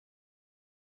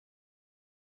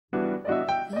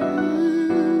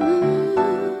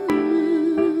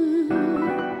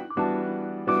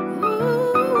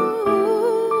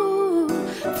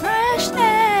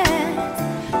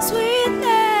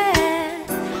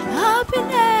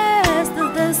happiness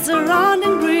that the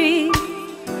surrounding breeze,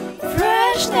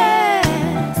 freshness,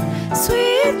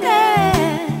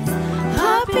 sweetness,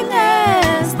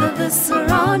 happiness that the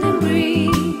surrounding breeze.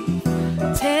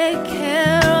 Take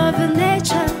care of the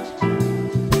nature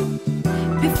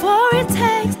before it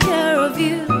takes care of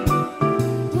you.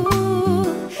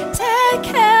 Ooh, take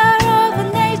care of the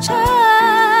nature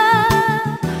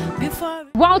before.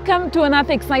 Welcome to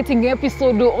another exciting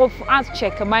episode of Earth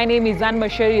Check. My name is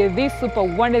Angwenyi. This Super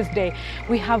Wednesday,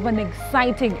 we have an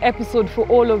exciting episode for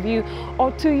all of you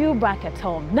or to you back at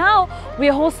home. Now, we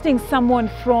are hosting someone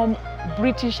from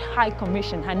British High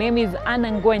Commission. Her name is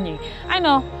Angwenyi. I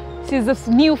know she's a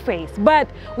new face, but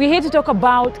we're here to talk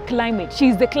about climate.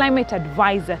 She's the climate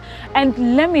advisor.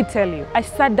 And let me tell you, I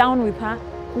sat down with her,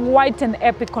 quite an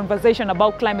epic conversation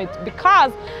about climate,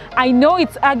 because I know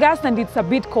it's August and it's a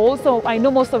bit cold, so I know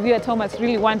most of you at home are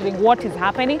really wondering what is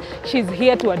happening. She's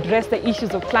here to address the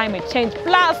issues of climate change,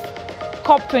 plus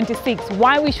COP26,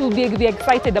 why we should be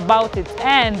excited about it,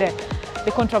 and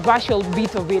the controversial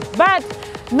bit of it. But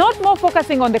not more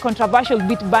focusing on the controversial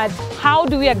bit, but how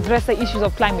do we address the issues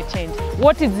of climate change?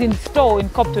 What is in store in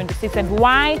COP26 and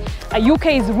why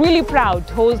UK is really proud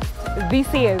to host this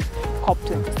year's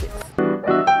COP26.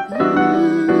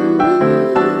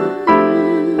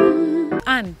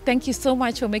 Anne, thank you so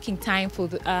much for making time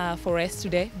for us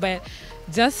today. But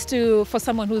just for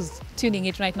someone who's tuning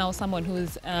in right now, someone who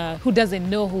doesn't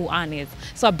know who Anne is,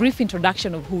 so a brief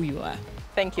introduction of who you are.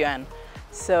 Thank you, Anne.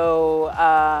 So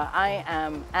I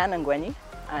am Anne Angwenyi.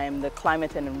 I am the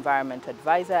Climate and Environment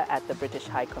Advisor at the British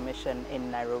High Commission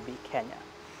in Nairobi, Kenya.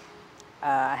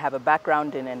 I have a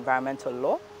background in environmental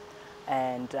law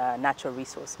and natural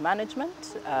resource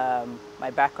management.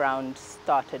 My background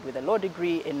started with a law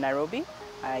degree in Nairobi.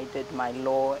 I did my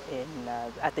law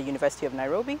at the University of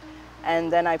Nairobi,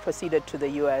 and then I proceeded to the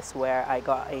US, where I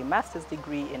got a master's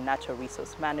degree in natural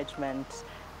resource management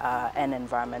and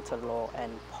environmental law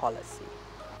and policy.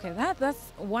 Okay,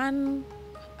 that's one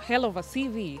hell of a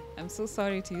CV. I'm so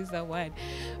sorry to use that word.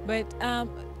 But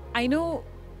I know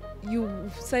you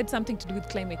said something to do with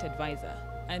climate advisor,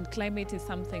 and climate is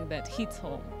something that hits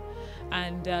home.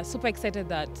 And super excited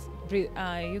that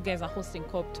you guys are hosting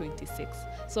COP26.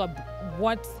 So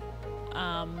what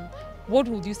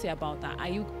would you say about that? Are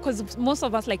you, because most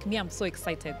of us, like me, I'm so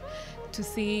excited to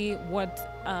see what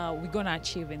we're going to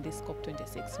achieve in this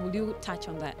COP26. Will you touch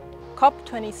on that?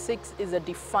 COP26 is a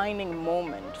defining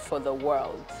moment for the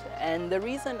world. And the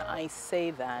reason I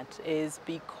say that is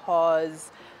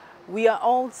because we are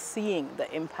all seeing the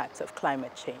impacts of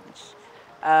climate change.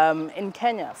 In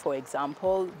Kenya, for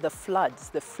example, the floods,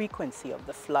 the frequency of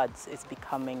the floods is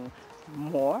becoming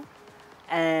more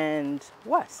and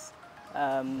worse.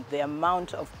 The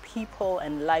amount of people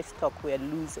and livestock we're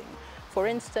losing. For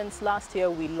instance, last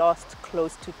year we lost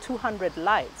close to 200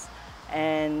 lives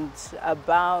and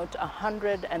about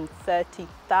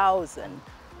 130,000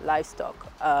 livestock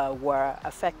were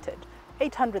affected.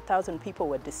 800,000 people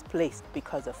were displaced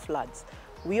because of floods.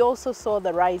 We also saw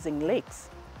the rising lakes.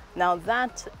 Now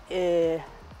that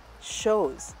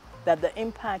shows that the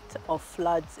impact of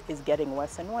floods is getting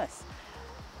worse and worse.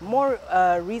 More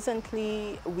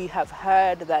recently, we have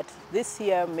heard that this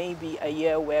year may be a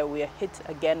year where we are hit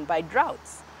again by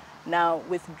droughts. Now,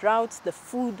 with droughts, the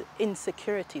food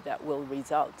insecurity that will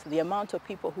result, the amount of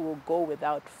people who will go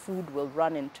without food will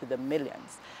run into the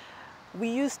millions. We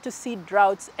used to see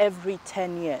droughts every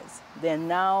 10 years. They're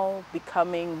now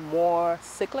becoming more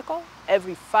cyclical,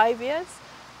 every 5 years,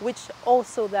 which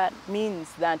also that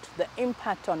means that the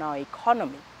impact on our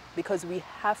economy, because we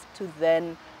have to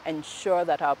then ensure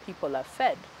that our people are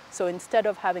fed. So instead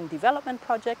of having development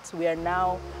projects, we are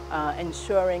now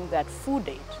ensuring that food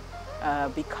aid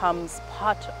becomes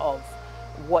part of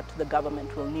what the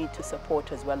government will need to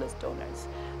support, as well as donors.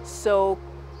 So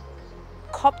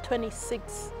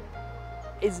COP26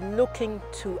 is looking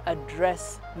to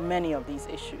address many of these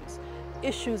issues.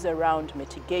 Issues around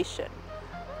mitigation,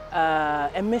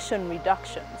 emission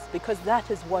reductions, because that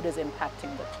is what is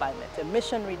impacting the climate.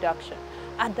 Emission reduction,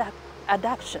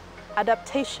 adaptation,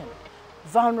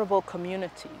 vulnerable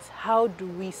communities. How do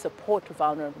we support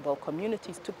vulnerable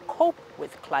communities to cope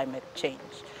with climate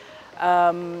change?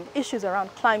 Issues around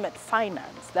climate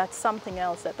finance. That's something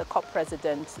else that the COP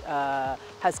president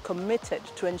has committed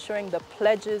to, ensuring the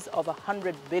pledges of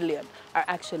 100 billion are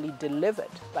actually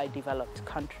delivered by developed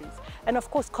countries. And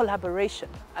of course, collaboration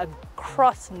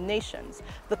across nations.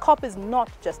 The COP is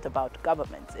not just about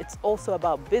governments. It's also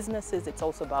about businesses. It's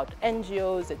also about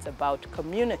NGOs. It's about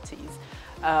communities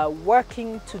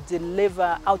working to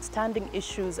deliver outstanding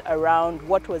issues around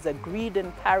what was agreed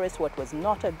in Paris, what was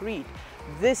not agreed.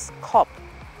 This COP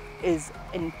is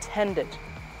intended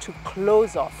to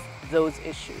close off those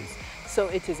issues. So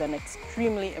it is an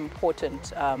extremely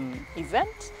important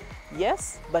event,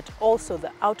 yes, but also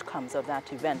the outcomes of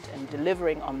that event and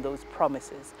delivering on those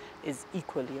promises is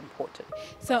equally important.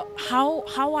 So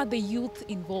how are the youth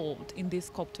involved in this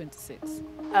COP26?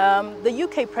 The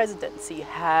UK presidency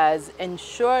has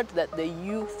ensured that the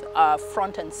youth are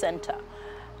front and center.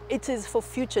 It is for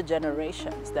future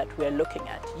generations that we're looking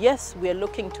at. Yes, we're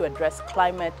looking to address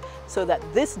climate so that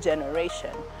this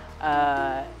generation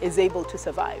is able to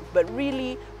survive. But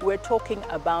really, we're talking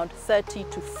about 30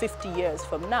 to 50 years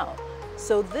from now.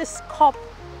 So this COP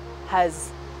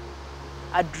has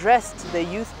addressed the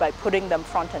youth by putting them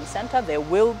front and center. There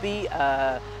will be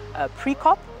a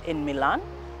pre-COP in Milan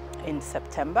in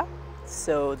September.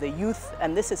 So the youth,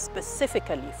 and this is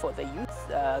specifically for the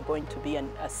youth, going to be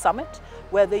a summit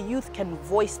where the youth can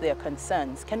voice their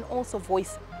concerns, can also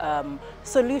voice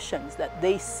solutions that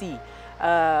they see,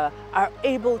 are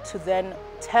able to then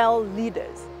tell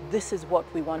leaders, this is what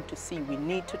we want to see. We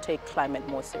need to take climate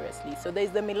more seriously. So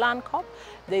there's the Milan COP.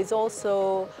 There's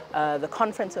also the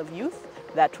Conference of Youth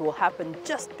that will happen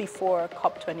just before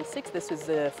COP26. This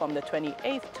is from the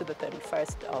 28th to the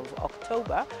 31st of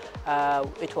October.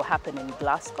 It will happen in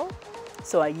Glasgow.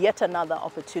 So yet another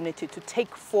opportunity to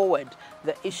take forward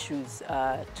the issues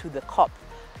to the COP,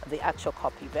 the actual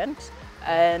COP event.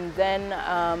 And then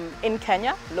in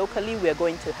Kenya, locally, we're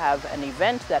going to have an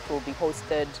event that will be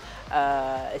hosted,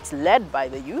 it's led by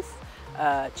the youth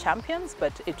champions,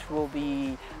 but it will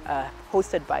be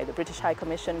hosted by the British High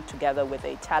Commission together with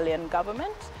the Italian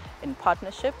government in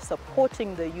partnership,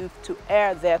 supporting the youth to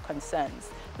air their concerns,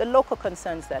 the local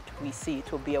concerns that we see.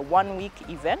 It will be a one-week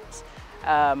event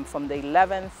from the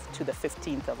 11th to the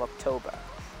 15th of October.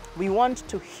 We want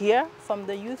to hear from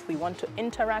the youth, we want to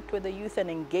interact with the youth and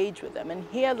engage with them and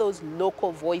hear those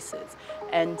local voices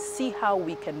and see how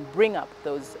we can bring up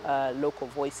those local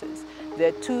voices. There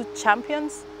are two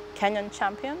champions, Kenyan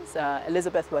champions,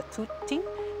 Elizabeth Watuti,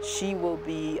 she will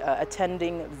be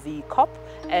attending the COP,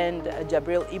 and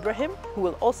Jabril Ibrahim, who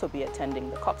will also be attending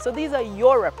the COP. So these are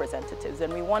your representatives,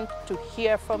 and we want to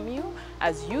hear from you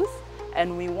as youth,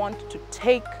 and we want to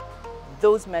take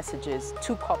those messages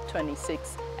to COP26,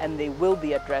 and they will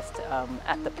be addressed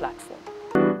at the platform.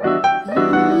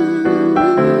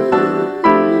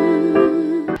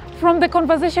 From the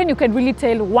conversation, you can really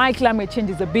tell why climate change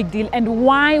is a big deal and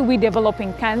why we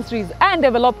developing countries and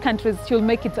developed countries should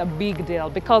make it a big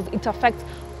deal, because it affects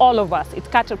all of us. It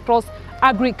cuts across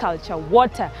agriculture,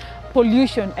 water,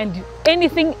 pollution, and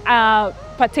anything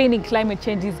pertaining climate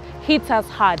changes hits us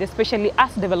hard, especially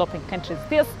us developing countries.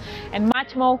 This and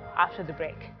much more after the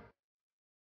break.